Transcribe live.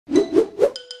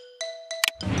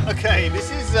Okay,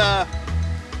 this is a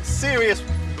serious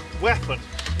weapon.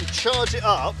 You charge it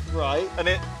up, right, and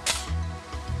it.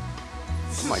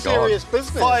 Oh my God! Serious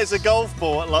business. Fires a golf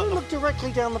ball at like. Don't look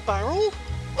directly down the barrel.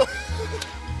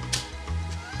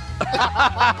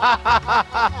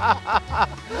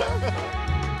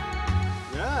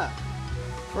 Yeah,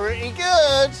 pretty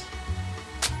good.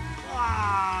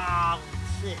 Ah,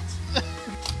 shit.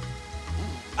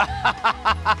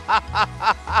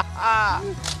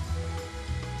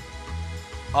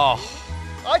 Oh.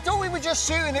 I thought we were just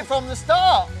shooting it from the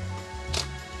start.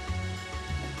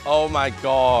 Oh my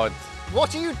God.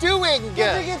 What are you doing?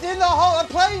 Getting it in the hole. I'm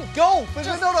playing golf. Is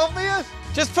it not obvious?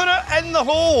 Just put it in the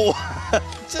hole.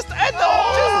 Just in the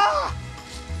hole.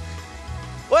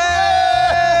 Way!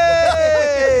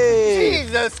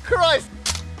 Jesus Christ.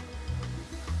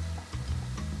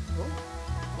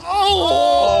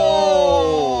 Oh!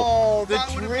 The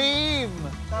dream.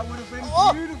 That would have been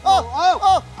Oh, beautiful.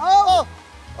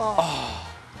 Oh!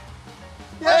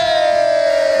 Yay!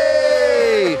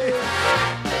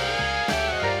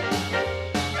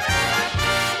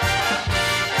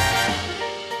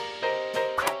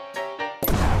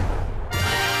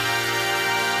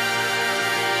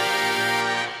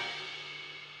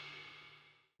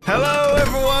 Hello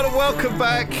everyone and welcome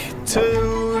back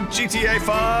to GTA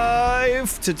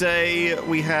 5. Today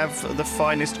we have the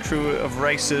finest crew of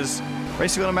racers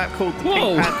racing on a map called the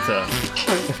Pink Panther.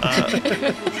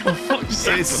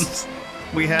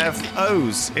 We have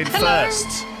O's in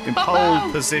first, in pole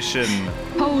position.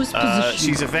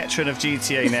 She's a veteran of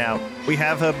GTA now. We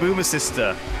have her boomer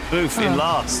sister, Bouphe, in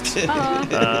last. No,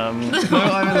 I'm in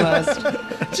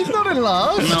last. She's not in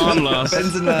last. No, I'm last.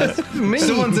 Ben's in last. Me.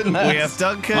 Someone's in last. We have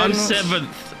Duncan. I'm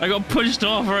 7th. I got pushed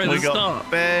off right at the start. We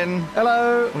got Ben.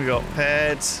 Hello. We got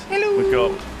Ped.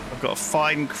 Hello. I've got a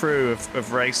fine crew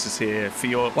of racers here for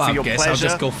your Well, for your I guess pleasure. I'll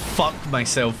just go fuck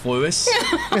myself, Lewis.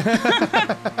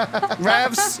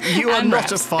 Ravs, you are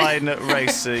not a fine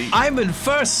racer. I'm in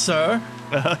first, sir.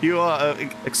 You are an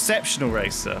exceptional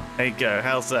racer. There you go.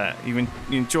 How's that? You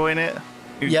enjoying it?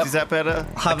 Yep. Is that better?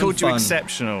 I Having called you fun.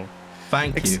 exceptional.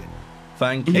 Thank you.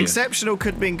 Thank you. Exceptional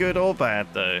could have been good or bad,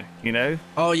 though. You know.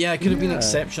 Oh yeah, it could have been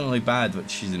exceptionally bad,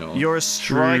 which you know. You're a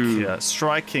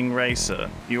striking racer.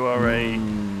 You are a.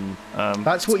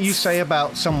 That's what you say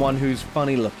about someone who's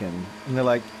funny looking. And you're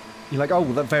like, oh,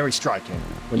 they're very striking.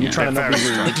 When you're trying to not be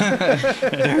rude.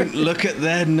 Don't look at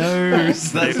their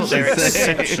nose. That's what They're they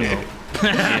say. exceptional.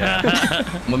 I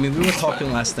mean, we were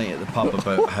talking last night at the pub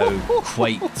about how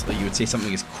quite, like you would say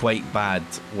something is quite bad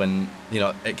when, you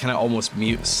know, it kind of almost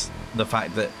mutes the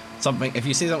fact that something, if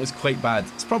you say something's quite bad,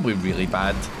 it's probably really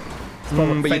bad.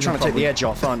 But you're trying to take the edge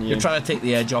off, aren't you? You're trying to take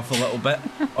the edge off a little bit.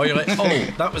 Or you're like, oh,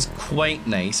 that was quite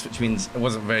nice, which means it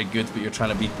wasn't very good, but you're trying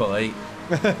to be polite.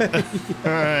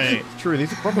 Right. It's true,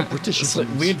 these are proper Britishisms. It's like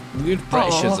weird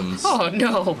Britishisms. Oh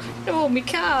no! No, my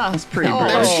car! That's pretty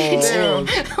British. Oh,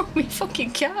 my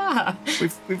fucking car!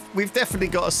 We've definitely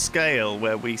got a scale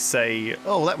where we say,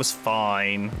 oh, that was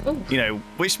fine. Ooh. You know,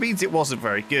 which means it wasn't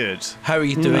very good. How are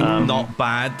you doing? Not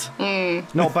bad.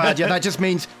 Not bad, yeah, that just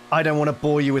means I don't want to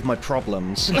bore you with my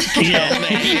problems. I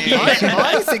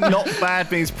think not bad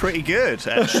means pretty good,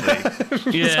 actually.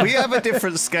 Yeah. We have a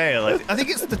different scale. I think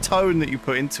it's the tone that you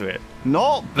put into it.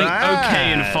 Not I think bad.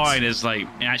 okay and fine is like,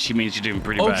 it actually means you're doing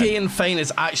pretty bad. Okay and fine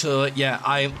is actually like, yeah,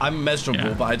 I'm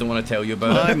miserable, but I don't want to tell you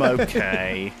about it. I'm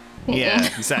okay. Yeah,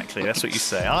 exactly. That's what you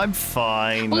say. I'm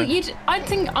fine. Well, I'd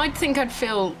think I'd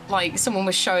feel like someone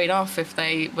was showing off if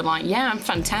they were like, "Yeah, I'm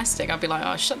fantastic." I'd be like,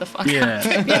 "Oh, shut the fuck up!" Yeah,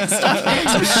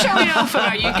 stop showing off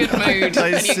about your good mood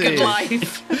and your good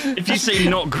life. If you say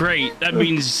not great, that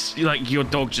means like your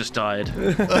dog just died.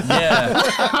 Yeah.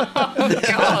 Oh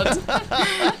God.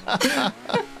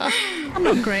 I'm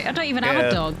not great. I don't even have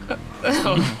a dog.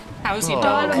 How's your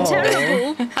dog? I'm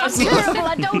terrible. I'm terrible.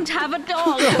 I don't have a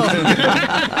dog.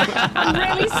 I'm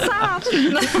really sad.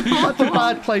 That's a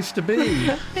bad place to be.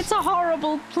 It's a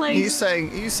horrible place. Are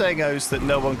you saying, Oz, that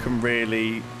no one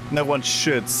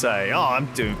should say, oh,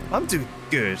 I'm doing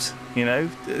good. You know,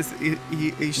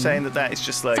 you're saying that is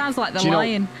just like. Sounds like the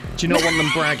lion. Do you not want them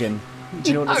bragging? Do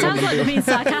you know what Sounds like they're being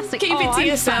sarcastic. Keep it to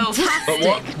yourself. But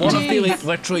what if they like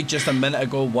literally just a minute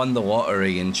ago won the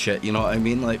lottery and shit? You know what I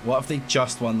mean? Like, what if they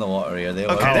just won the lottery? Are they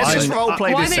like, okay, let's just role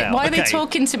play this out. Why are they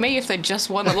talking to me if they just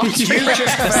won the lottery? You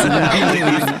just found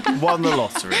out you've won the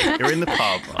lottery. You're in the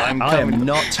pub. I am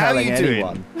not telling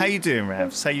anyone. How you doing,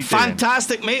 Ravs? How you doing?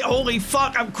 Fantastic, mate. Holy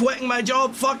fuck, I'm quitting my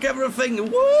job. Fuck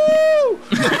everything. Woo!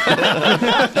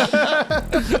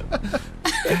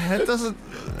 That doesn't.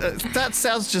 That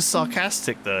sounds just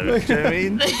sarcastic, though. Do you know what I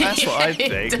mean? That's what I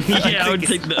think. Yeah, I would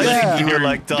think that. I think you're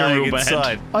like dying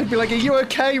inside. I'd be like, "Are you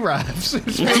okay, Ravs?"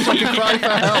 It feels like a cry for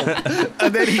help.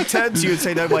 And then he turns to you and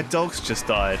say, "No, my dog's just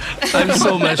died." I'm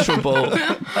so miserable.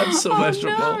 I'm so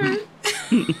miserable. No.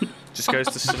 Just goes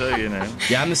to show, you know.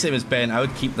 Yeah, I'm the same as Ben. I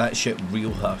would keep that shit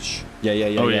real hush. Yeah.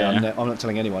 Oh, yeah. I'm not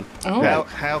telling anyone. Oh.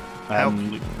 How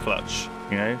clutch?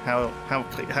 You know how?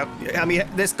 I mean,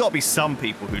 there's got to be some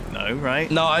people who'd know,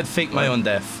 right? No, I'd fake my own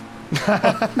death.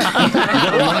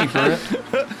 Money for it.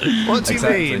 What do you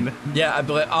mean? Yeah, I'd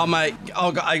be like,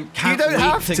 I can't. You don't wait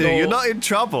have to. go. You're not in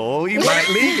trouble. You work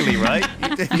legally, right?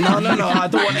 No. I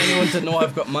don't want anyone to know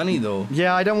I've got money though.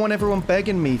 Yeah, I don't want everyone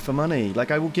begging me for money.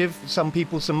 Like, I will give some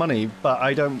people some money, but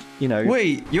I don't,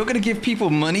 Wait, you're gonna give people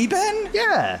money, Ben?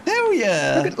 Yeah. Hell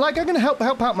yeah. Like, I'm gonna help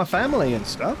out my family and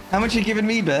stuff. How much are you giving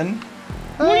me, Ben?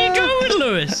 Where are you going,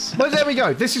 Lewis? Well, there we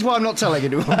go. This is why I'm not telling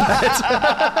anyone.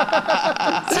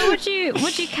 So would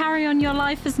you carry on your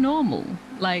life as normal?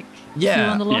 Like, if you Yeah.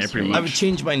 won the Yeah, lottery? pretty much. I would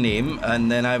change my name and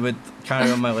then I would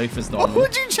carry on my life as What normal.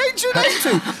 would you change your name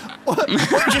to? What,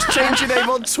 just change your name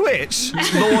on Twitch?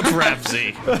 Lord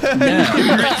Ramsey. Yeah.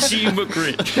 Richie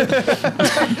McRich.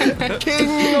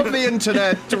 King of the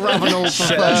internet, Ravenel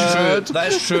Shit, III.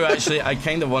 that's true. Actually, I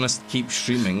kind of want to keep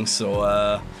streaming,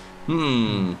 so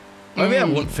maybe I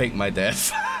won't fake my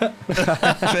death.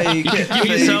 Fake it. Give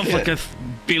yourself fake like it. a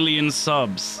billion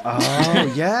subs.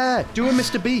 Oh, yeah. Do a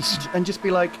Mr. Beast and just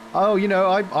be like, oh,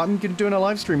 I'm doing a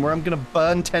live stream where I'm going to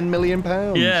burn £10 million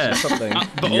Yeah. or something.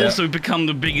 But also become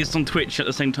the biggest on Twitch at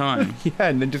the same time. Yeah,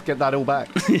 and then just get that all back.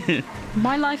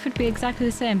 My life would be exactly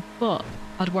the same, but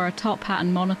I'd wear a top hat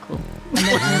and monocle. And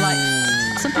they'd be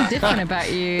like, something different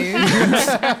about you.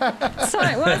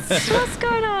 Sorry, what's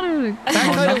going on?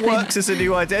 That kind of works as a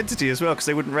new identity as well, because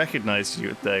they wouldn't recognise you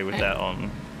with that on.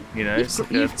 You know, it's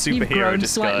like a You've superhero grown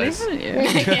slightly, disguise. haven't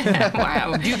you? Yeah,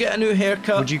 wow. Do you get a new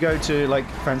haircut? Would you go to, like,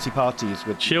 fancy parties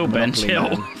with Chill, Ben, Monopoly chill.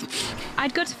 Man?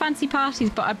 I'd go to fancy parties,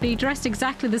 but I'd be dressed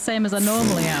exactly the same as I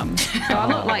normally am. So I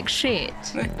look like shit.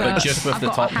 But just with I've the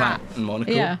got top a hat and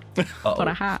monocle? Yeah, Uh-oh. got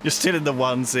a hat. You're still in the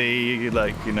onesie,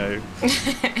 like,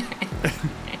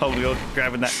 holding on,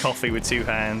 grabbing that coffee with two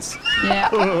hands. Yeah.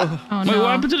 Oh Wait, no.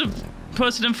 what happened to the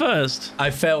person in first? I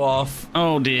fell off.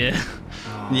 Oh dear.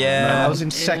 Yeah. I was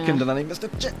in second and then I missed a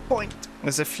checkpoint.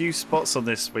 There's a few spots on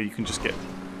this where you can just get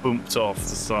bumped off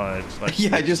the side. Like Yeah,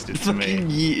 I Twitch just did to me. fucking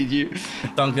yeeted you.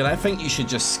 Duncan, I think you should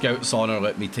just Scout's Honor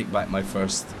let me take back my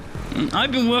first.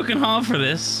 I've been working hard for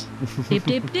this. Dip,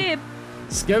 dip, dip.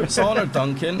 Scout's Honor,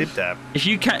 Duncan. Did that. If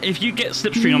you get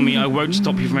slipstream on me, I won't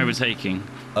stop you from overtaking.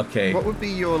 Okay. What would be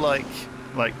your like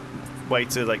way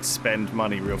to spend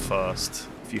money real fast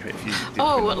if you did win the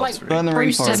lottery? Burn the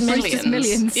Brewster's rainforest. Brewster's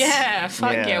Millions. Yeah,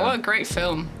 fuck Yeah. yeah. What a great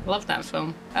film. Love that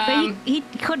film. But he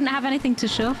couldn't have anything to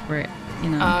show for it,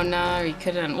 Oh no, he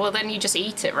couldn't. Well, then you just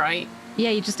eat it, right?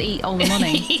 Yeah, you just eat all the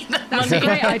money. Eat the That's a money.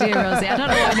 great idea, Rosie. I don't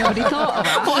know why nobody thought of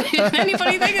that. Why didn't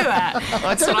anybody think of that? I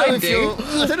That's what I do.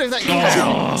 I don't know if that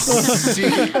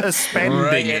counts. Spending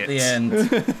Right it at the end.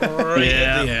 Right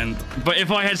Yeah. at the end. But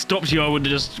if I had stopped you, I would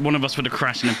have one of us would have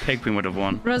crashed and then Pigwin would have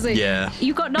won. Rosie, Yeah.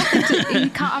 you got nothing to, you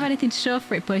can't have anything to show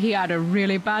for it, but he had a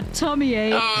really bad tummy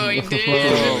ache. Oh, he did.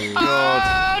 Oh,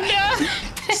 God. Oh, no.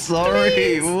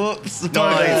 Sorry, whoops.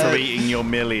 Die from eating your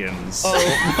millions.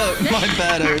 Oh, my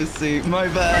bad, OC. My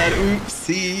bad,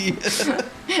 oopsie.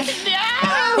 No.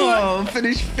 Oh,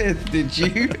 finished fifth, did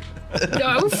you?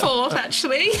 No, fourth,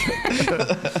 actually.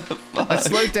 I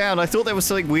slowed down. I thought there was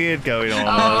something weird going on.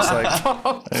 I was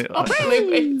like,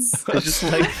 Lewis. I just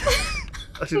like,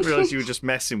 I didn't realise you were just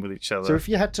messing with each other. So if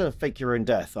you had to fake your own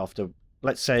death after,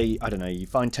 let's say, I don't know, you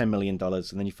find $10 million and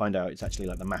then you find out it's actually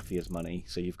like the mafia's money,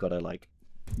 so you've got to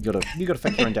you got to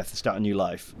fake your own death to start a new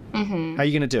life. Mm-hmm. How are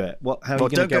you going to do it? How are you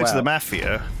going don't to go to the out?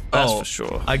 mafia. That's for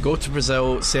sure. I go to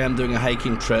Brazil, say I'm doing a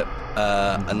hiking trip,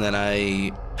 and then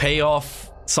I pay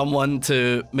off someone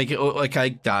to make it look like I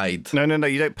died. No.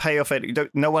 You don't pay off it.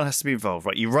 No one has to be involved,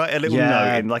 right? You write a little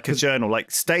note in like a journal, like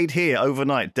stayed here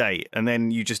overnight date, and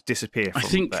then you just disappear from I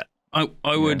think that. I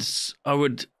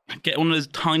would get one of those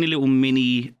tiny little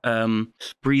mini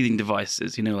breathing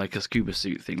devices, like a scuba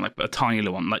suit thing, like a tiny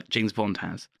little one, like James Bond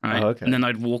has. Right? Oh, okay. And then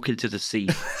I'd walk into the sea.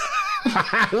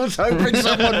 I was hoping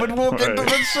someone would walk into the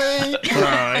sea.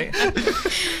 Right.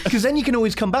 Because then you can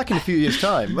always come back in a few years'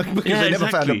 time. Because they never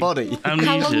found a body.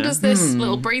 How long does this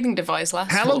little breathing device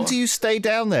last How for? long do you stay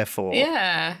down there for?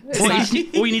 Yeah. All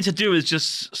you need to do is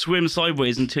just swim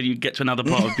sideways until you get to another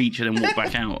part of the beach and then walk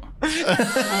back out.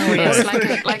 Oh,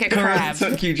 yes, like a crab.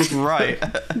 Took you just right.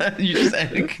 You just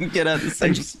can get out the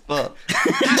same spot.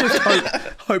 Just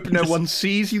hope no one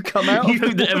sees you come out. You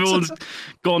hope that everyone's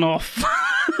gone off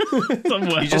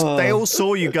somewhere. They all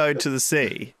saw you go into the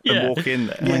sea and walk in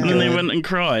there. And then they went and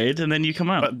cried, and then you come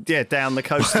out. But, yeah, down the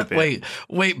coast a bit.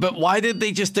 Wait, but why did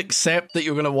they just accept that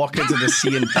you were going to walk into the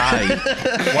sea and die?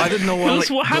 Why did no one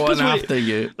go on after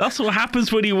you? That's what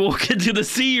happens when you walk into the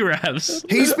sea, Ravs.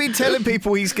 He's been telling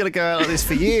people he's going to go out like this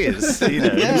for years. You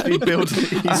know, he's been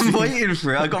building. I'm waiting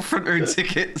for it. I got front row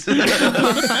tickets.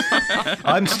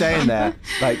 I'm staying there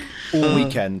like all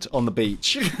weekend on the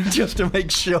beach just to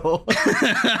make sure.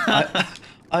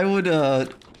 I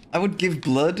would give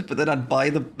blood, but then I'd buy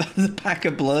the pack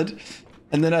of blood,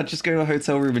 and then I'd just go to a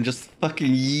hotel room and just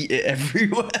fucking yeet it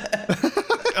everywhere.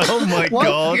 Oh my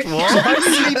god! What? Why are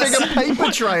you leaving a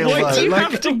paper trail? Why do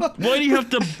you have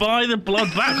to buy the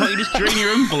blood back? Can't you just drain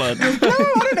your own blood? No, I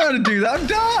don't know how to do that. I'm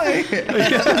dying.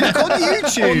 Look on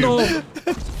YouTube. Oh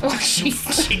no! Oh,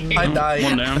 shit. I died.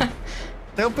 One down.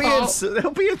 There'll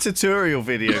be a tutorial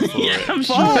video for it. I'm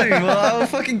sure. Fine, well, I'll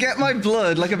fucking get my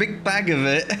blood, like a big bag of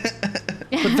it.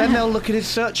 But then they'll look at his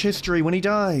search history when he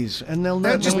dies, and they'll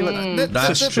know.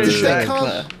 That's true.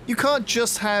 You can't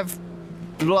just have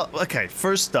blood. Okay,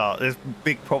 first start, there's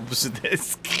big problems with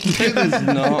this. There's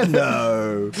not.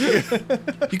 No.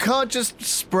 You can't just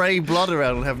spray blood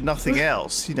around and have nothing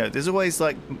else. You know, there's always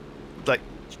like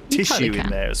tissue totally in can.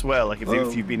 there as well. Like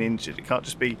if you've been injured, it can't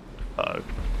just be. No.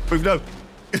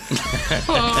 I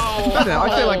don't know.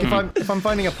 I feel like if I'm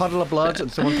finding a puddle of blood and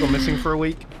someone's gone missing for a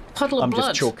week, Puddle of I'm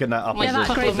blood. just chalking that up Yeah, as that's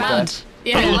a great puddle of band.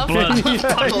 Yeah, I love it.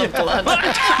 Puddle of blood.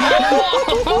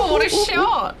 Oh, what a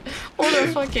shot. What a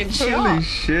fucking shot. Holy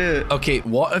shit. Okay,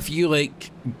 what if you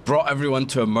brought everyone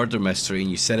to a murder mystery and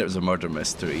you said it was a murder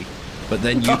mystery, but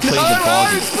then you played the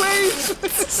body?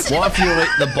 What if you're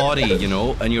the body, you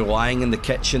know, and you're lying in the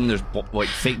kitchen, there's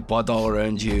fake blood all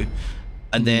around you,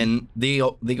 and then they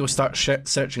go start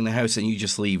searching the house and you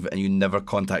just leave and you never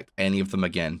contact any of them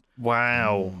again.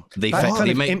 Wow. They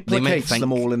That might think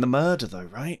them all in the murder, though,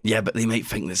 right? Yeah, but they might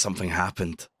think that something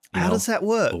happened. How does that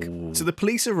work? So the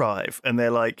police arrive and they're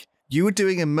like, you were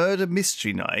doing a murder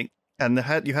mystery night and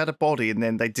you had a body and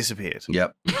then they disappeared.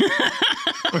 Yep.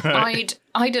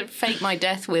 I'd fake my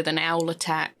death with an owl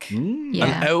attack.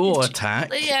 Yeah. An owl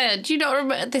attack? Yeah, do you not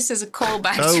remember? This is a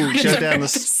callback Oh, to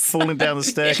falling down the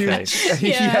staircase.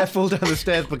 Yeah, fall down the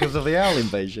stairs because of the owl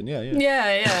invasion. Yeah.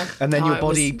 Yeah. And then Oh, your it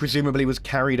body presumably was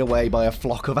carried away by a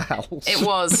flock of owls. It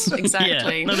was,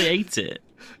 exactly. Yeah. No, they ate it.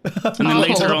 And then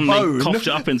later on, they coughed it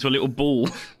up into a little ball.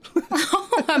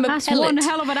 I'm a That's pellet. one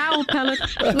hell of an owl pellet.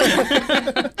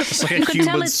 It's like a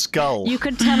human skull. You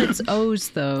could tell it's O's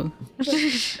though.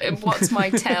 What's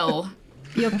my tell?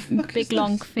 Your big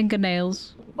long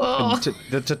fingernails. Oh,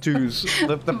 The tattoos.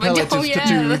 The pellet is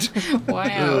tattooed. Wow.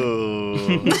 Oh,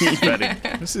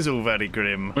 this is all very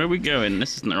grim. Where are we going?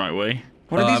 This isn't the right way.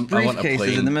 What are these I want a briefcases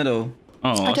plane. in the middle? Oh,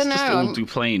 I don't know. Just all do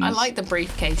planes. I like the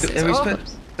briefcases.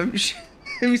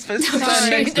 Are we supposed to stand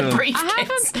next to the them? I briefcase.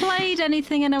 haven't played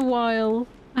anything in a while.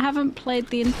 I haven't played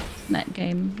the internet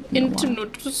game. In a while.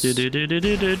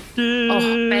 Internet.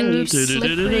 Oh, Ben, you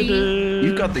slippery.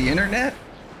 You got the internet?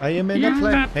 I am in a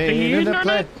plane, in a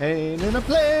plane, in a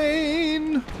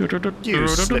plane. You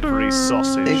slippery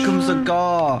sausage. Here comes a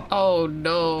gar. Oh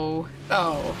no.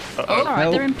 Oh. All right,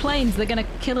 they're in planes. They're gonna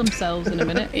kill themselves in a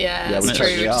minute. Yeah, we that's true.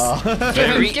 totally are.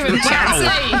 Give him a chance.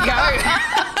 There you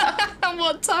go.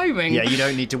 What timing? Yeah, you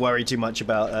don't need to worry too much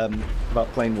about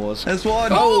plane wars. There's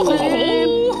one. Oh.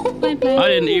 Plane. I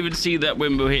didn't even see that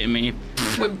Wimble hitting me.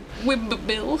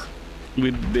 Wimble.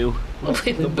 Wimble.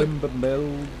 The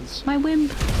Wimbermills. My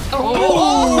wimp.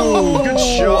 Oh. Good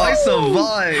shot. I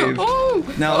survived. Oh.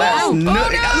 Now that's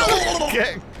nutty.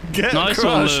 Get Nice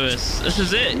one, crushed. Lewis. This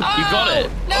is it. You got it.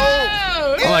 No.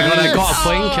 Oh my god, I got a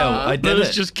plane kill. I did Lewis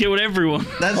it. just killed everyone.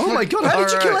 That's Oh my god, how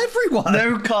did you kill everyone?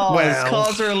 No cars. Well.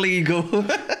 Cars are illegal.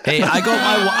 Hey,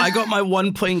 I got my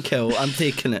one plane kill. I'm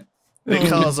taking it. The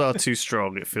cars are too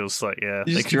strong, it feels like, yeah.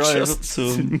 You They just could drive just- up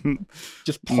some.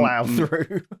 Just plow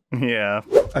through. Yeah.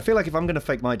 I feel like if I'm going to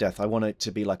fake my death, I want it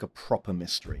to be like a proper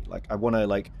mystery. Like, I want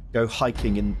to go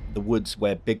hiking in the woods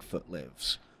where Bigfoot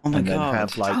lives. Oh my and then God.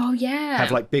 have Oh yeah. have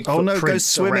Bigfoot Oh no, go prints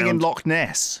swimming in around. Loch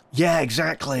Ness. Yeah,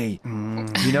 exactly.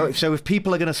 You know, so if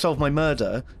people are going to solve my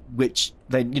murder, which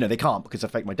they can't because I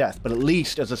faked my death. But at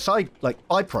least as a side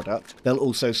byproduct, they'll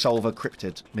also solve a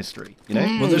cryptid mystery.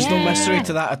 Well, there's no mystery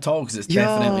to that at all because it's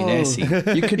definitely Nessie.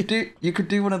 You could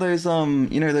do one of those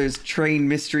those train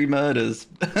mystery murders,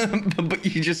 but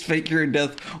you just fake your own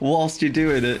death whilst you're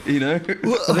doing it.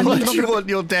 Why do you want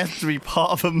your death to be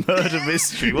part of a murder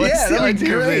mystery? What's the that'd be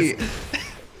idea great. of this?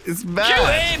 It's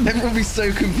mad. Everyone would be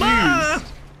so confused.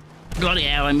 Bloody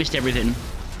hell, I missed everything.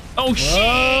 Oh shit!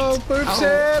 Oh, Boop's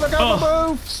here! Look out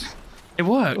for Boop's! It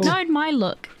worked. Knowing my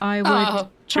luck, I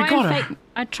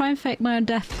would try and fake my own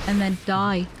death and then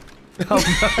die.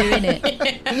 Doing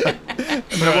it.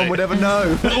 No one would ever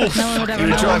know. No one would ever You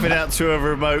were know. driving out to a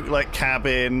remote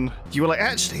cabin. You were like,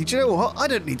 actually, do you know what? I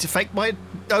don't need to fake my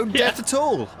own death at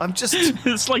all. I'm just.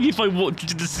 It's like if I walked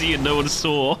into the sea and no one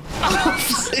saw.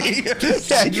 Yeah,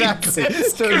 exactly.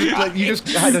 So you just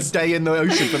had a day in the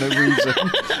ocean for no reason.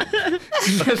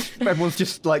 Everyone's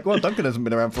just like, well, Duncan hasn't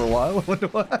been around for a while. I wonder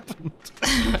what happened.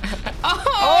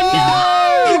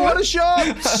 Oh, no! What a shot!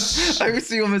 I was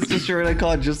seeing Mr. Sherlock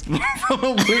car just from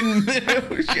a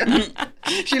windmill.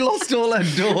 She lost all her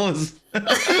doors.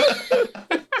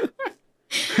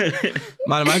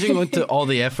 Man, imagine going to all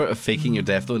the effort of faking your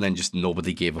death though, and then just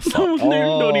nobody gave a fuck.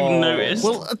 Not even noticed.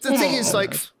 Well, the thing is,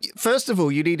 first of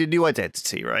all, you need a new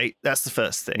identity, right? That's the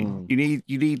first thing. You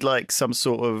need some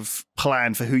sort of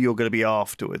plan for who you're going to be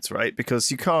afterwards, right?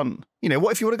 Because you can't,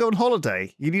 what if you want to go on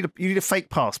holiday? You need a fake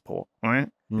passport, right?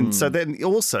 And so then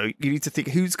also you need to think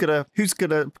who's gonna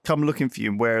come looking for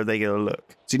you and where are they gonna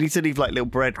look. So you need to leave little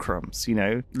breadcrumbs,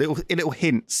 little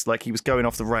hints, like he was going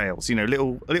off the rails, a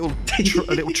little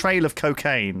trail of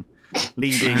cocaine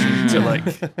leading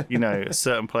to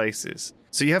certain places.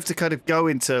 So you have to kind of go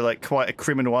into quite a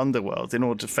criminal underworld in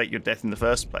order to fake your death in the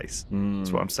first place.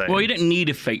 That's what I'm saying. Well, you don't need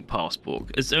a fake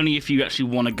passport. It's only if you actually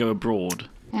want to go abroad.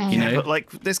 But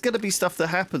there's going to be stuff that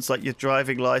happens, like your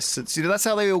driving license. That's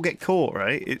how they all get caught,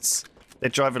 right? It's their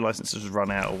driving licenses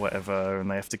run out or whatever, and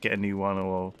they have to get a new one.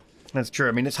 Or that's true.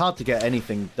 I mean, it's hard to get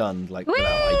anything done without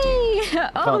ID.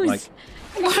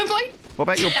 What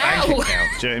about your bank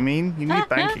account? Do you know what I mean? You need a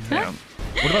bank account.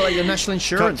 What about your national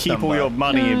insurance? You can't keep all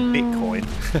number? your money in Bitcoin.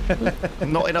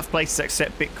 Not enough places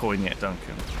accept Bitcoin yet,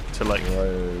 Duncan. To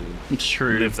It's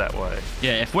true. live that way.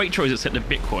 Yeah, if Waitrose accepted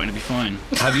Bitcoin, it'd be fine.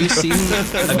 Have you seen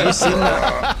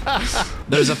that?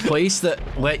 There's a place that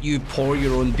let you pour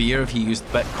your own beer if you used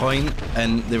Bitcoin,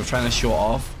 and they were trying to show it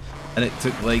off, and it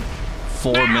took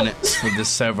 4 minutes for the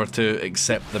server to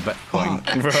accept the Bitcoin.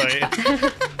 Right.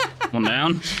 One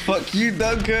down. Fuck you,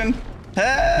 Duncan.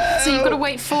 so you've got to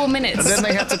wait 4 minutes. And then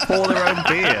they had to pour their own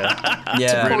beer.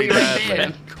 Yeah. Pour your own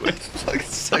beer.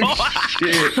 So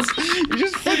shit. You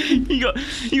just fucking... You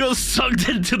got sucked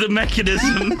into the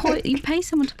mechanism. You pay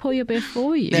someone to pour your beer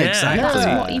for you. Yeah, exactly.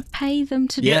 That's what you pay them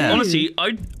to do. Yeah, honestly,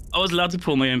 I was allowed to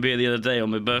pour my own beer the other day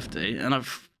on my birthday, and I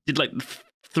did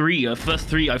first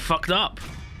three I fucked up.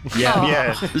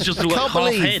 Yeah. It's just I can't half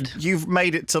believe head. you've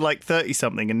made it to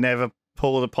 30-something and never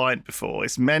poured a pint before.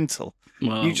 It's mental.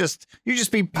 Well, You just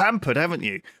been pampered, haven't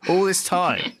you? All this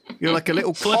time. You're like a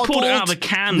little Well, I poured it out of a coddled,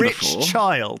 can rich before.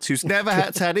 child who's never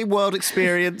had to have any world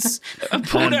experience. I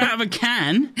poured it out of a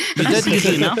can. You That's did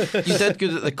easy enough. You did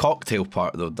good at the cocktail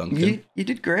part though, Duncan. You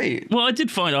did great. Well, I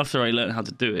did find after I learned how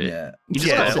to do it. Yeah. You just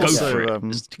Yeah, gotta go also, for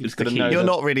it. just gotta know You're that-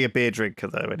 not really a beer drinker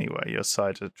though, anyway. You're a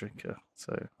cider drinker,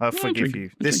 so I'll forgive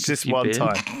you. I This drink a just few one beers.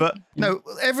 time. But no,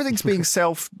 everything's being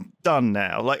self-done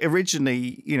now.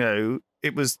 Originally,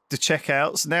 it was the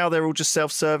checkouts. Now they're all just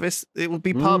self-service. It will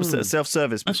be pubs that are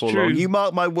self-service That's before true. long. You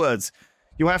mark my words.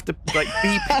 You'll have to beep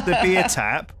the beer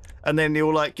tap, and then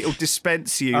it'll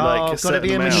dispense you a it's got to certain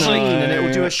be a amount. machine, and it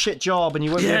will do a shit job, and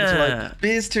you won't be able to Yeah.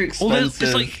 Beer's too Although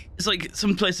expensive. it's like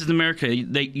some places in America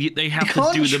they have You to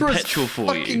can't do the trust petrol for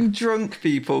fucking you. drunk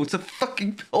people to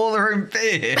fucking pour their own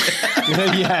beer.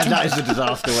 yeah, that is a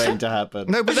disaster waiting to happen.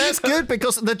 No, but that's good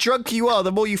because the drunker you are,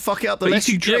 the more you fuck it up, the But less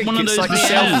you if you drink. get one of It's those like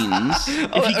self. machines,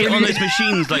 if you get one of those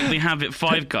machines like they have at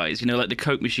Five Guys, like the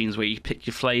Coke machines where you pick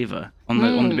your flavour on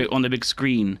the big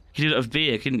screen. You could do it of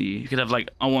beer, couldn't you? You could have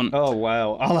I want Oh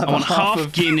wow! I want half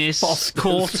of Guinness,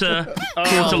 quarter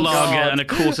lager, and a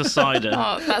quarter cider.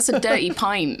 Oh, that's a dirty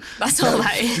pint. That's all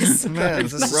that is. Man,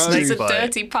 it's a That's snake a bite.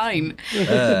 dirty pint.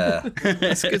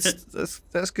 That's good.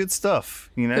 That's good stuff.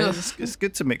 Ugh. It's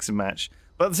good to mix and match.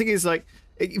 But the thing is,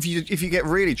 if you get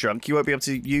really drunk, you won't be able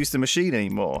to use the machine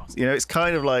anymore. It's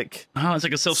kind of like Oh, it's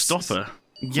like a self-stopper.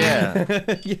 Yeah.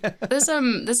 There's a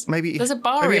bar Maybe you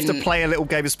have to play a little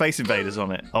game of Space Invaders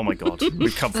on it. Oh my god,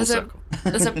 we've come full circle.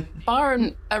 There's a bar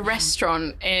and a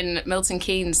restaurant in Milton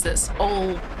Keynes that's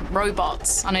all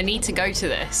robots, and I need to go to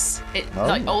this.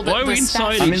 Like all the, Why are we the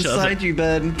inside staff, I'm inside you,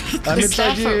 Ben. I'm the inside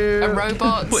staff you. are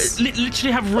robots.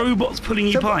 Literally have robots pulling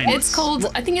you pints. It's called,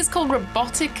 I think it's called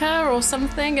Robotica or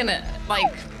something, and it,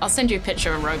 like, I'll send you a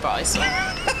picture of a robot I saw.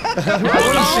 I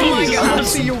want to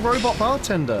see your robot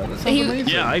bartender. That sounds amazing.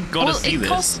 Yeah, I've got to see It this.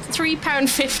 cost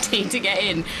 £3.50 to get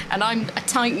in, and I'm a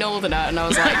tight northerner, and I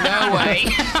was like, no way,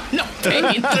 I'm not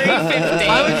paying £3.50.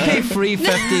 I would pay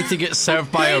 $3.50 to get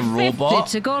served by a robot.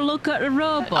 to go look at a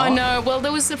robot. I know. Well,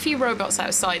 there was a few robots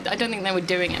outside. I don't think they were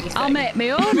doing anything. I'll make my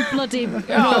own bloody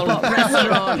robot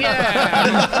restaurant.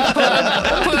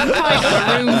 Yeah. put a pint on a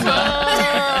Roomba.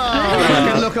 I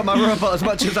can look at my robot as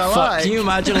much as I like. Can you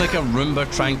imagine like a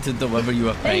Roomba trying to deliver you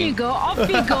a pint? There you go. Off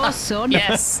you go, son.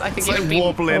 Yes, I think it would be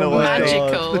wobbling away.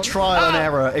 magical. The trial and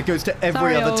error. It goes to every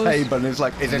Sorry, other Oz. table and it's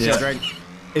like, is this your drink?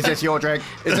 Is this your drink?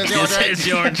 Is this your drink? It's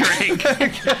your drink.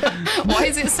 Why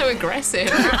is it so aggressive?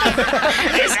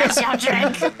 Is this your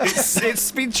drink?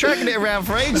 It's been tracking it around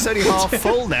for ages. It's only half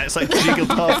full now. It's like jiggled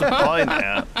half the pint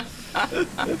now.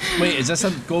 Wait, is this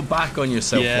a go back on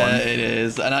yourself Yeah, one? it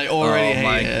is, and I already Oh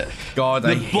my hate it. God,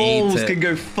 I The hate balls it. can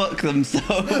go fuck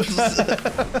themselves.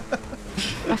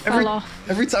 I fell off.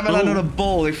 Every time I land on a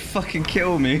ball, they fucking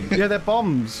kill me. Yeah, they're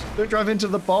bombs. Don't drive into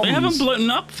the bombs. They haven't blown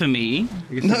up for me.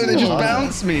 No, they just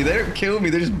bounce me. They don't kill me.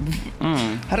 They just.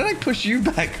 How did I push you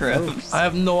back, Rebs? I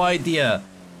have no idea.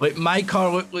 Like my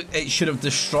car, it should have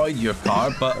destroyed your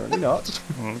car, but Probably not.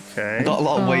 Okay. Got a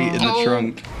lot of weight in the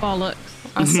trunk. Bollocks.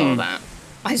 I saw that.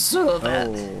 I saw that.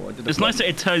 Oh, I did It's nice that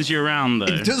it turns you around, though.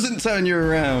 It doesn't turn you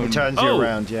around. turns you Oh.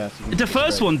 around, yeah. So you can The just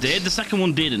first go. one did, the second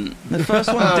one didn't. The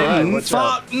first one Right, didn't. watch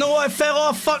out. fuck no, I fell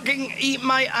off. Fucking eat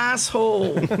my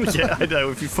asshole. Yeah, I know.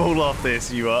 If you fall off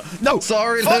this, you are. No,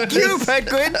 Sorry, fuck Lewis. you,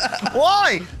 Penguin.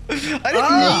 Why? I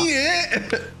didn't eat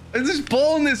it. I'm just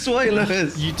born this way,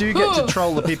 Lewis. You do get to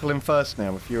troll the people in first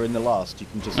now. If you're in the last, you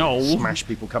can just Oh. smash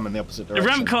people coming the opposite The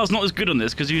direction. ramp car's not as good on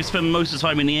this because you spend most of the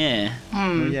time in the air.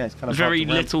 Oh, yeah, it's kind of Very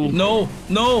hard to ramp. little. No,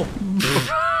 no.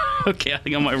 Okay, I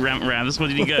think I might ramp around. This one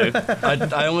did you go?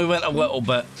 I only went a little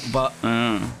bit, but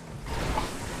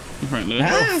Right,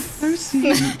 Lewis.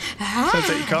 Sounds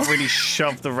like you can't really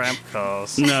shove the ramp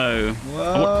cars. No.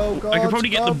 Whoa, God, I could probably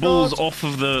get the God, balls God. off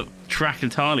of the track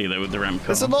entirely though with the ramp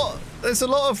car. There's a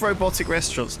lot of robotic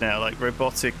restaurants now, like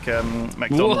robotic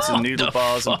McDonald's and What noodle the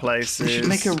bars and fuck? places. We should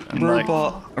make a and, like,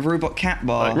 robot cat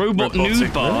bar. Like, Robot robotic-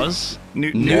 nude bars.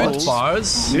 nude noodles.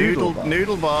 bars. Noodle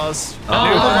bars.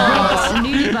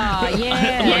 Nudie bar,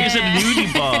 yeah. Like you said,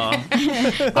 nudie bar.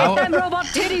 Get them robot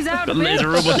titties out Got of laser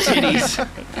it. robot titties.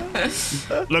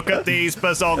 Look at these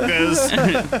bazongas.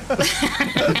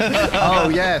 Oh,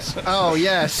 yes. Oh,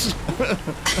 yes.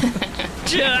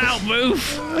 Chill out,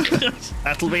 Bouphe.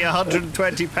 That'll be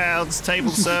 £120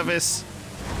 table service.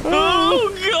 Oh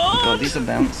God, God! these are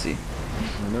bouncy.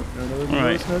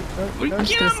 Right.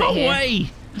 Get out of my sit here. way!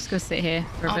 Let's go sit here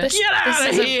for a Oh, bit. this, Get this out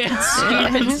of is here! a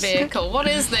stupid vehicle. What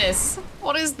is this?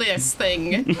 What is this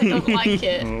thing? I don't like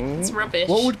it. It's rubbish.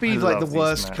 What would be I like love the these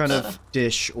worst maps. kind of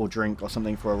dish or drink or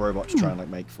something for a robot to try and like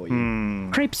make for you?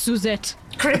 Crepe Suzette.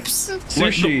 Crips?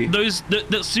 Sushi. Like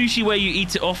that sushi where you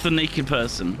eat it off the naked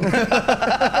person.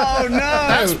 Oh no!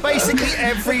 That's basically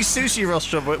every sushi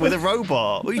restaurant with a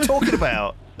robot. What are you talking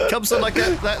about? Comes on like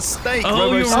that steak. Oh,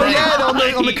 robo you're steak. Oh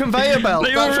yeah, on the conveyor belt.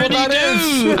 They That's what already that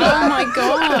is. do. Oh my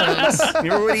god.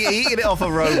 You're already eating it off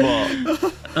a robot.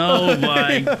 Oh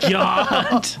my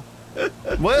God!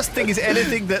 Worst thing is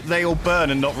anything that they all burn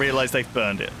and not realise they've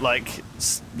burned it. Like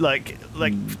steak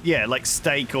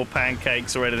or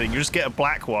pancakes or anything. You just get a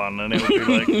black one and it'll be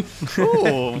like,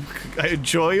 oh,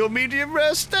 enjoy your medium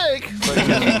rare steak.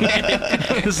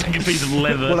 It's like a piece of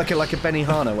leather. Well, like a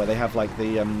Benihana where they have like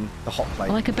the hot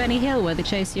plate. Like a Benny Hill where they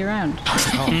chase you around.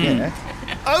 Oh yeah.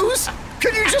 Oz,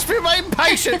 can you just remain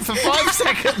patient for 5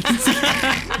 seconds?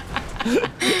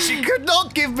 She could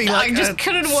not give me like I just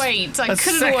couldn't wait. I a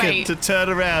couldn't second wait. to turn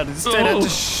around. Instead, had to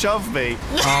shove me.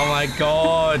 Oh my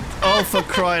God. Oh, for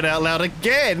crying out loud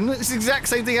again! It's the exact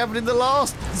same thing happened in the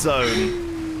last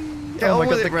zone. Get Oh on my god,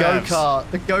 with the it, Ravs.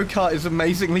 go-kart. The go-kart is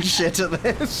amazingly shit at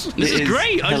this. This It is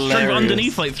great. I just drove hilarious.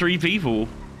 underneath like 3 people.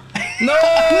 No!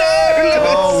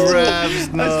 Oh, No!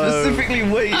 Ravs, no. I specifically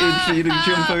waited for you to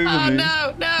jump over Oh me.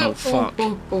 no, no. Oh, fuck.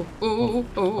 Ooh, ooh, ooh,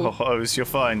 ooh. Oh, Oz, you're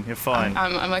fine. You're fine.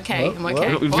 I'm okay. I'm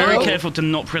okay. Be very Whoa. careful to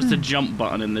not press the jump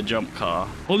button in the jump car.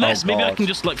 Unless maybe I God. can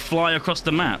just like fly across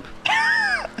the map.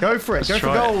 Go for it. Go for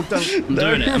try it. gold. Don't. I'm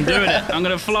doing it. I'm doing it. I'm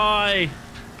gonna fly.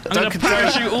 I'm going to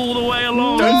parachute all the way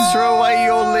along. Don't throw away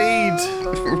your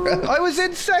lead. I was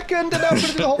in second, and I'm going to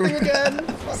do the whole thing again.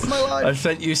 Fuck my life. I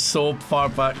sent you so far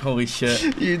back. Holy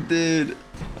shit. You did.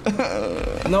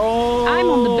 No. I'm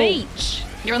on the beach.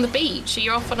 You're on the beach.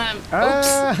 You're off on a.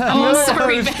 Oops. No,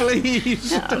 sorry.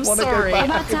 please. I'm Wanna go sorry. back. I'm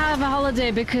about to have a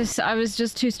holiday because I was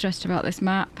just too stressed about this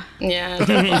map. Yeah.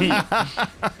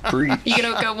 Preach. You're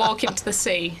gonna go walk into the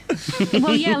sea.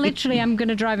 Well, yeah, literally, I'm going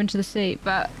to drive into the sea,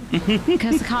 but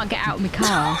because I can't get out of my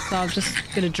car, so I'm just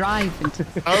going to drive into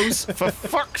the sea. O's, for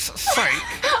fuck's sake.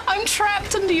 I'm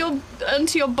trapped under your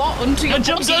body. I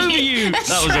jumped over you. That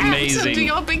was Trapped amazing. under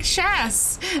your big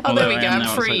chass. Oh, Well, there there we I go. am I'm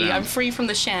now, free. upside down. I'm free from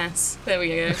the chass. There we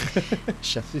go.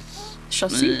 Chassis.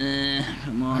 Chassis.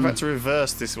 Come I've on. had to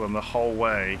reverse this one the whole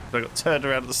way. I got turned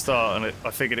around at the start, and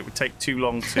I figured it would take too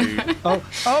long to. Oh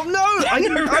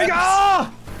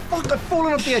no! Fuck, I've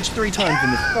fallen off the edge 3 times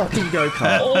in this fucking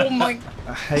go-kart. Oh my.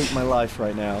 I hate my life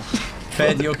right now.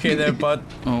 Fed, you okay there, bud?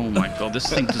 Oh my god, this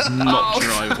thing does not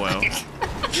drive well.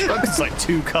 It's like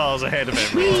 2 cars ahead of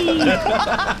everyone.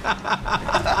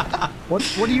 What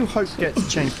do you hope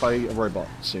gets changed by a robot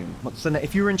soon? What's the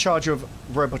if you were in charge of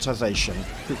robotization,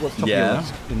 what's top of your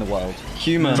list in the world?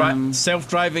 Human.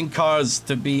 Self-driving cars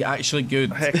to be actually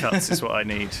good. Haircuts is what I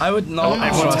need. I would not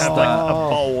I want to trust have like that. a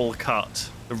bowl cut.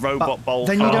 The robot bowl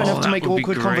Then cut. you don't have to that make would be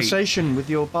awkward great. conversation with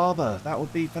your barber. That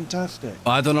would be fantastic.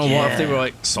 I don't know what if they were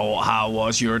like, so how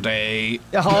was your day?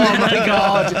 Oh my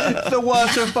god! The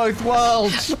worst of both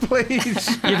worlds, please.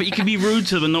 Yeah, but you can be rude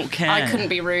to them and not care. I couldn't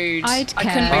be rude. I'd I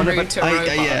care. couldn't be rude to a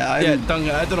robot. Yeah, Duncan,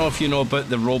 I don't know if you know about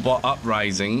the robot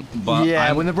uprising, but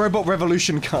Yeah, when the robot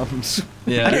revolution comes.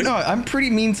 yeah, I don't know. I'm pretty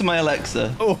mean to my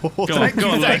Alexa. Oh, Go on, go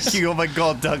on, thank Lex. you. Oh my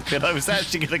god, Duncan. I was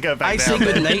actually going to go back I down say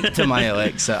there. good night to my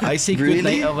Alexa. I say Really? good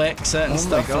night, Alexa, and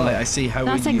stuff. And like, I say how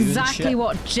That's are you exactly and shit.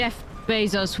 what Jeff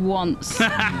Bezos wants.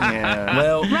 Yeah.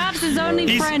 Well, Rabs'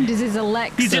 only friend is his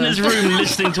Alexa. He's in his room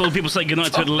listening to all the people say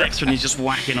goodnight to Alexa and he's just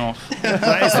whacking off.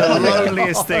 That is the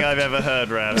loneliest thing I've ever heard,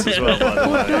 Ravs, as well, by the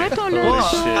way.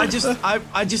 what?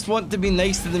 I just want to be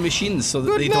nice to the machines so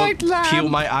that they don't peel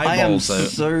my I am eyeballs out.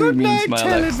 so mean to my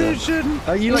Alexa.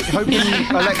 Are you like hoping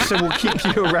Alexa will keep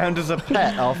you around as a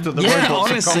pet after the Yeah,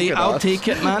 robots honestly, have conquered I'll us? take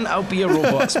it, man. I'll be a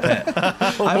robot's pet.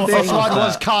 I'm This fine one with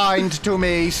was that. kind to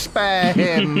me. Spare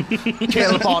him.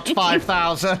 Killbot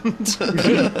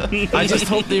 5000. I just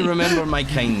hope they remember my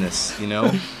kindness, you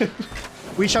know?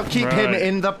 We shall keep him Right.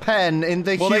 in the pen in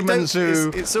the Well, they human don't,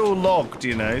 zoo. it's all logged,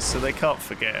 you know, so they can't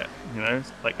forget. You know,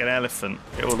 like an elephant.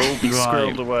 It will all be Right.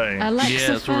 squirreled away. Alexa Yeah, it's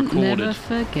all front, never recorded.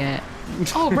 forget.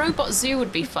 Oh, Robot Zoo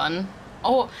would be fun.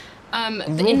 Or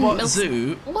Robot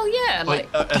zoo? Well, yeah, like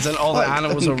As in all the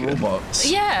animals are robots.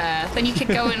 yeah. Then you could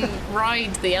go and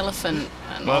ride the elephant.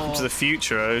 And Welcome to the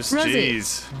future, O's. Rosie,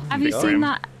 Jeez. Have you seen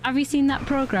that? Have you seen that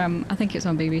program? I think it's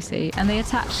on BBC, and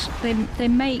they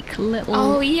make little.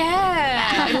 Oh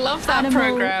yeah, I love that animal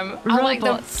program. I like them.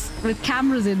 robots with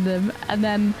cameras in them, and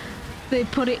then they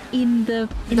put it in the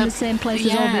same place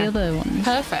as all the yeah. other ones.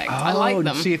 Perfect. I like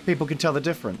them. See if people can tell the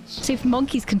difference. See if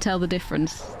monkeys can tell the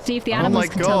difference. See if the Oh animals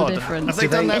my can tell the god. difference. Have they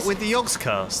done that with the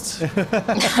Yogscast?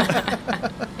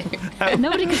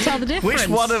 Nobody can tell the difference. Which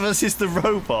one of us is the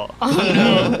robot?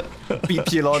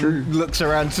 Beepulon looks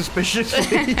around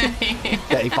suspiciously.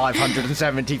 Day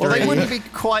 573. Well, they wouldn't be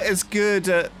quite as good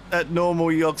at normal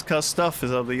Yogscast stuff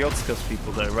as other Yogscast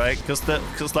people, though, right?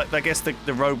 Because like, I guess the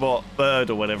robot bird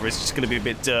or whatever is just going to be a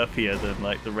bit derpier than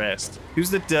like the rest. Who's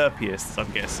the derpiest?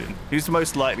 I'm guessing. Who's the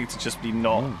most likely to just be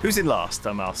not? Who's in last?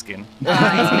 I'm asking.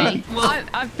 It's me.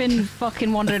 I've been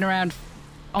fucking wandering around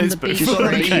on It's the beach. Boof. for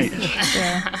Okay. ages.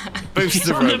 Yeah. Boof's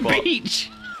the On the robot. beach.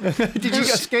 Did you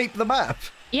escape the map?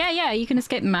 Yeah, you can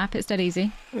escape the map. It's dead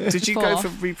easy. Did you go for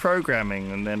Off.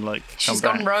 reprogramming and then like come She's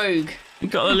back? gone rogue. You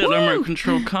got a little remote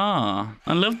control car.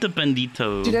 I love the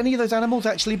Bandito. Did any of those animals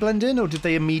actually blend in, or did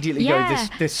they immediately Yeah.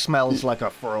 go, this smells like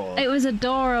a fraud? It was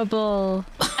adorable.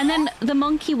 And then the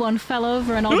monkey one fell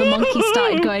over, and all the monkeys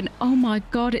started going, "Oh my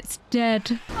god, it's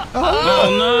dead!"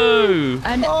 Oh no!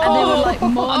 And they were like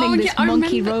mourning Oh, this yeah, I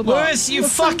monkey remember. robot. Where's you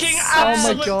fucking Oh my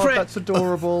absolute god, prick? that's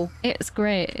adorable. It's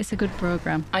great. It's a good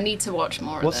program. I need to watch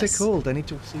more What's of this. it called? I need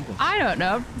to see this. I don't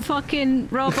know. Fucking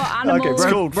robot animals.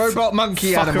 Okay, called robot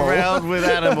monkey Fuck animal. around with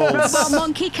animals. Robot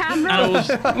monkey camera. Animals.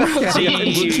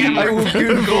 I will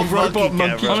Google robot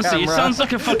monkey Honestly, it camera. sounds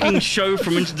like a fucking show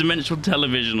from interdimensional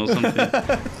television or something.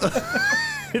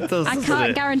 It does, I doesn't can't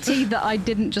it? guarantee that I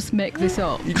didn't just make this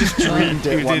up. You just dreamed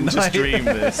it You one didn't just night. dream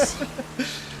this.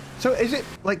 So is it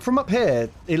like from up here?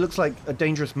 It looks like a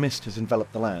dangerous mist has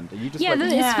enveloped the land. Are you just? Yeah,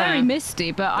 like, it's very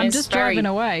misty, but I'm just driving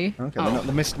away. Okay,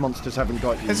 the mist monsters haven't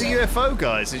got you. There's a UFO,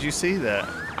 guys. Did you see that?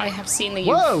 I have seen the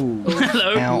Whoa!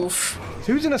 Hello.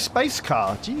 Who's in a space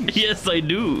car? Jeez. Yes, I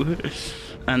do.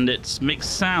 And it's makes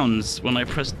sounds when I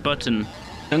press the button.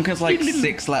 Duncan's like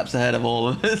 6 laps ahead of all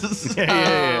of us.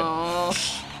 Yeah.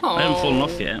 I haven't fallen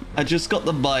off yet. I just got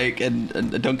the bike, and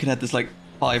Duncan had this like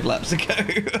 5 laps ago.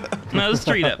 No, it was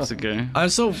 3 laps ago.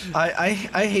 I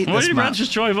hate Why this did map. Brad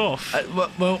just drive off?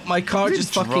 Well, my car He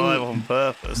just didn't fucking drive on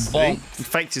purpose. He bonked.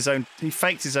 faked his own. He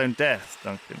faked his own death,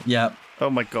 Duncan. Yeah. Oh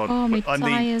my god! Oh, my I need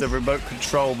tyres. the remote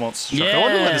control monster truck. I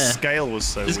wonder why the scale was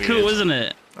so It's weird. cool, isn't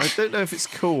it? I don't know if it's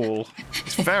cool.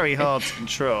 It's very hard to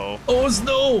control. Oh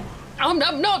no! I'm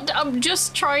not. I'm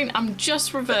just trying. I'm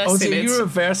just reversing Oh, so it. you're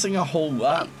reversing a whole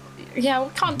lap? Yeah, I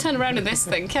can't turn around in this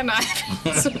thing, can I?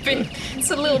 It's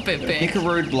a little bit big. Make a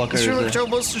roadblock This remote over. control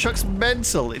monster truck's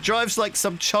mental. It drives like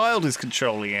some child is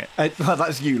controlling it. Well,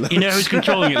 that's you, Lewis. You know who's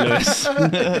controlling it, Lewis?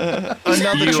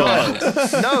 Another child.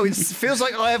 No, it feels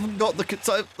like I haven't got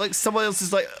the like someone else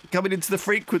is like coming into the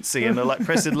frequency and they're like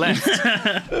pressing left.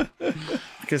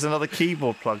 There's another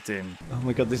keyboard plugged in. Oh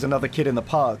my god, there's another kid in the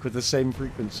park with the same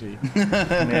frequency.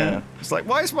 Yeah. It's like,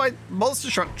 why is my monster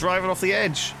truck driving off the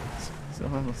edge?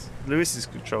 Lewis is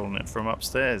controlling it from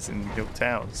upstairs in your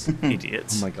towers.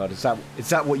 Idiots. Oh my god, is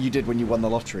that what you did when you won the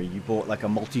lottery? You bought like a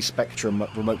multi-spectrum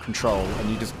remote control and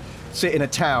you just sit in a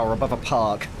tower above a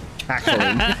park,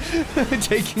 cackling,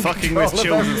 taking fucking control with of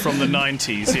children everything. from the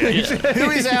 90s, yeah. Who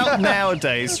is out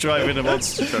nowadays driving a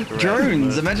monster truck around?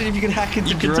 Drones. Imagine if you could hack into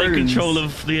You can drones. take control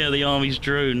of the army's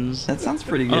drones. That sounds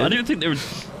pretty good. I don't think there were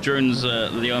drones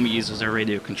that the army uses are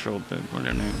radio controlled, but I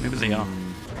don't know. Maybe they are.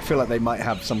 I feel like they might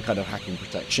have some kind of hacking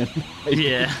protection.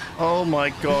 Yeah. Oh my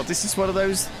god, this is one of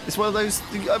those. It's one of those.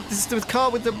 This is the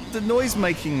car with the noise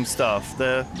making stuff.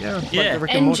 Yeah, it's Yeah. like the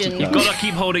Rick and Morty Engine. car. You've got to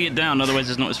keep holding it down, otherwise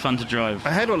it's not as fun to drive.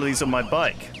 I had one of these on my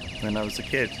bike when I was a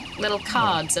kid. Little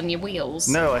cards on your wheels.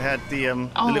 No, I had the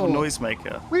little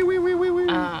noisemaker. Wee, wee, wee, wee, wee.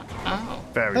 Oh.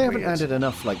 Very They haven't weird. added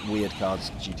enough like weird cards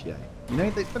to GTA. You know,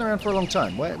 they've been around for a long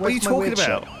time. Where's What are you my talking weird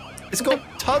about? shit? It's got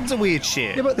tons of weird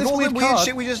shit. Yeah, but this all the weird weird card-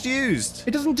 shit we just used.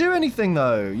 It doesn't do anything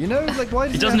though. You know, like why?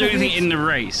 It doesn't do anything in the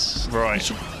race. Right.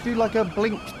 Do like a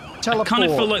blink teleport. I kind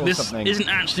of feel like or this something. isn't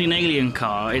actually an alien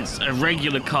car. It's a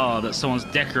regular car that someone's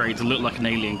decorated to look like an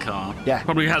alien car. Yeah.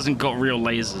 Probably hasn't got real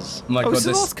lasers. Oh my god, it's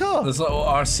a lost car. this little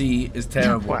RC is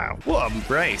terrible. Wow. What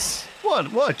a race.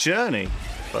 What a journey,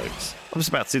 folks. I'm just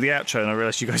about to do the outro and I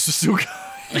realised you guys are still going.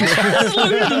 I'm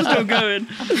still going.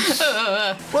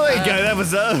 Well, there you go. That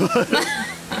was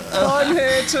I'm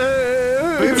here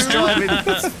too. Who's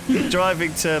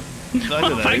driving to, I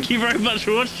don't know. Thank you very much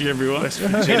for watching, everyone. West I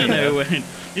don't Virginia. know when.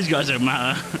 These guys don't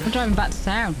matter. I'm driving back to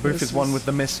town. Booth is one with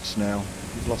the mists now.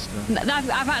 You've lost her.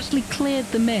 I've actually cleared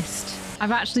the mist.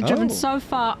 I've actually driven Oh. so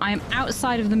far. I am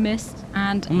outside of the mist,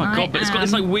 and Oh my god, but it's got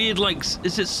this am- like weird, like,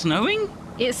 is it snowing?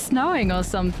 It's snowing or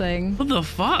something. What the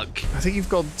fuck? I think you've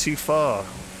gone too far.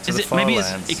 To Is the it maybe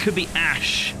farlands. it could be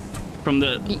ash from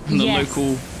the Yes.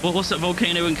 local what's that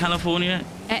volcano in California?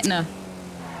 Etna.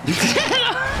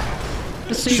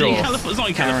 Vesuvius. Sure. It's not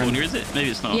in California, is it? Maybe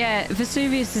it's not. Yeah,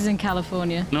 Vesuvius is in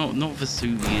California. No, not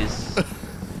Vesuvius.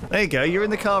 There you go. You're in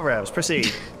the car, Rouse.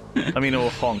 Proceed. I mean, or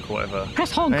honk, whatever.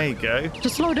 Press honk. There you go.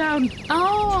 Just slow down.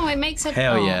 Oh, it makes it.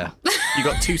 Hell oh. yeah. You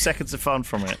got 2 seconds of fun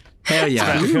from it. Hell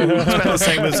yeah. It's about the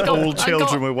same as all I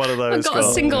children got- with one of I those. got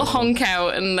a single honk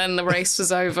out, and then the race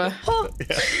was over. Honk.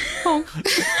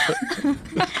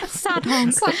 Sad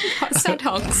honk. Sad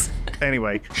honks.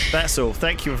 Anyway, that's all.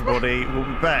 Thank you, everybody. We'll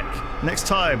be back next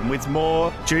time with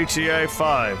more GTA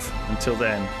 5. Until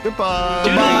then, goodbye.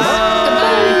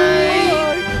 Goodbye.